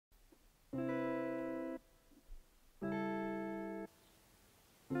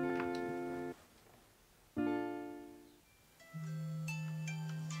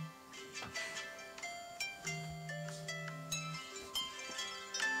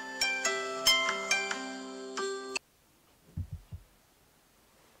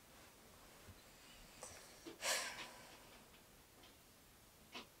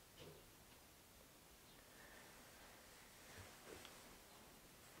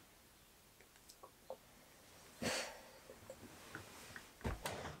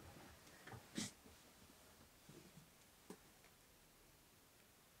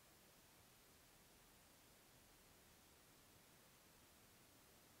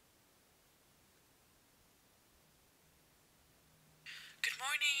Good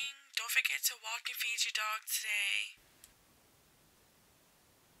morning. Don't forget to walk and feed your dog today.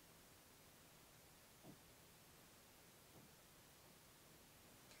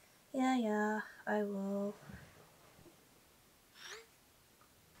 Yeah, I will.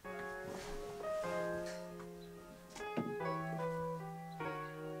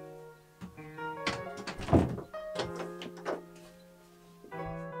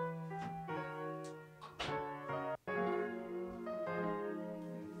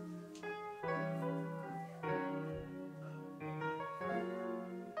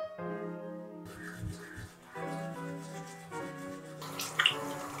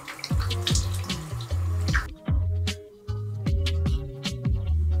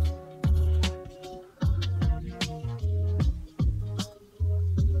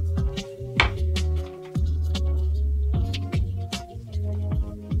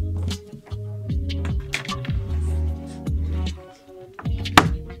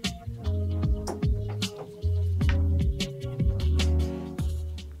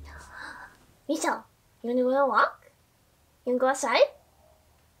 Michelle, you wanna go on a walk? You wanna go outside?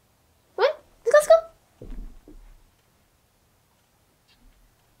 What? Let's go.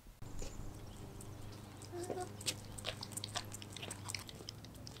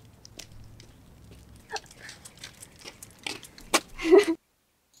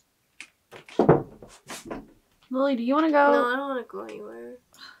 Lily, do you want to go? No, I don't want to go anywhere.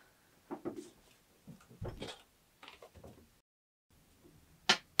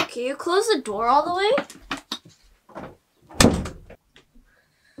 Can you close the door all the way?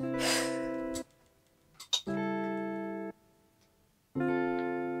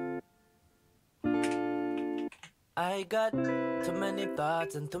 I got too many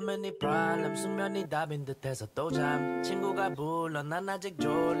thoughts and too many problems. 수면이 답인 듯해서 또 잠. 친구가 불러 난 아직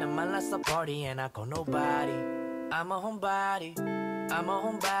졸려. 말랐어 party and I call nobody. I'm a homebody. I'm a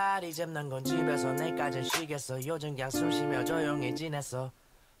homebody. 잼난 건 집에서 내일까진 쉬겠어. 요즘 그냥 숨 쉬며 조용히 지냈어.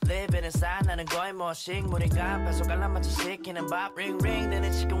 Living inside 나는 거의 뭐 식물인가. 뱃속 알람마치 시키는 밥 ring ring.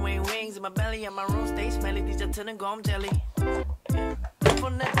 내는 chicken wing wings in my belly and my room stay smelly. 디저트는 곰 젤리.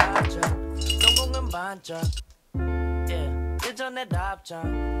 폰 내 답장. 농공은 반짝. 예전에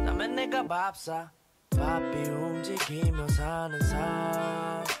답장 나면 내가 밥사 바삐 움직이며 사는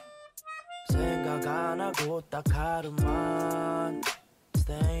삶 생각 안 하고 딱 하루만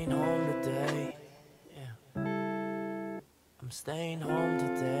Staying home today yeah. I'm staying home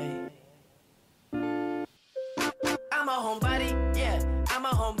today I'm a homebody yeah I'm a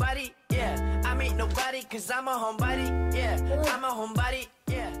homebody yeah I meet nobody cause I'm a homebody yeah I'm a homebody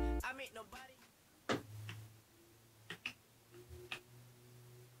yeah I meet nobody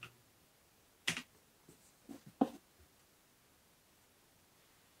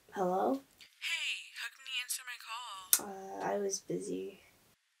Hello? Hey, how come you answer my call? I was busy.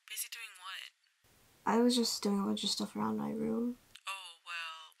 Busy doing what? I was just doing a bunch of stuff around my room. Oh,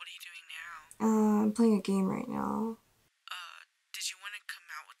 well, what are you doing now? I'm playing a game right now. Did you want to come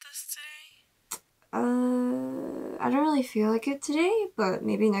out with us today? I don't really feel like it today, but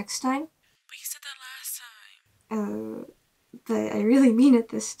maybe next time. But you said that last time. But I really mean it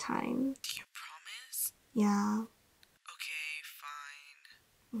this time. Do you promise? Yeah. Okay,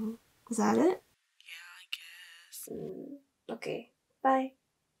 fine. Is that it? Yeah, I guess. Okay. Bye.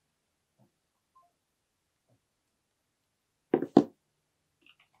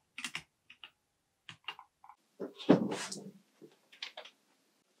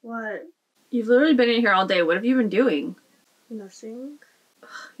 What? You've literally been in here all day. What have you been doing? Nothing.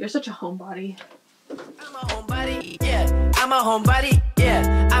 You're such a homebody. I'm a homebody, yeah. I'm a homebody,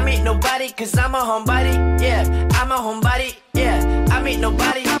 yeah. I meet nobody cause I'm a homebody, yeah. I'm a homebody, yeah. I meet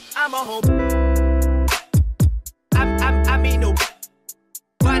nobody. I'm a home. I meet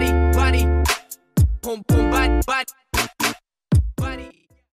nobody, body, boom, boom, body, body.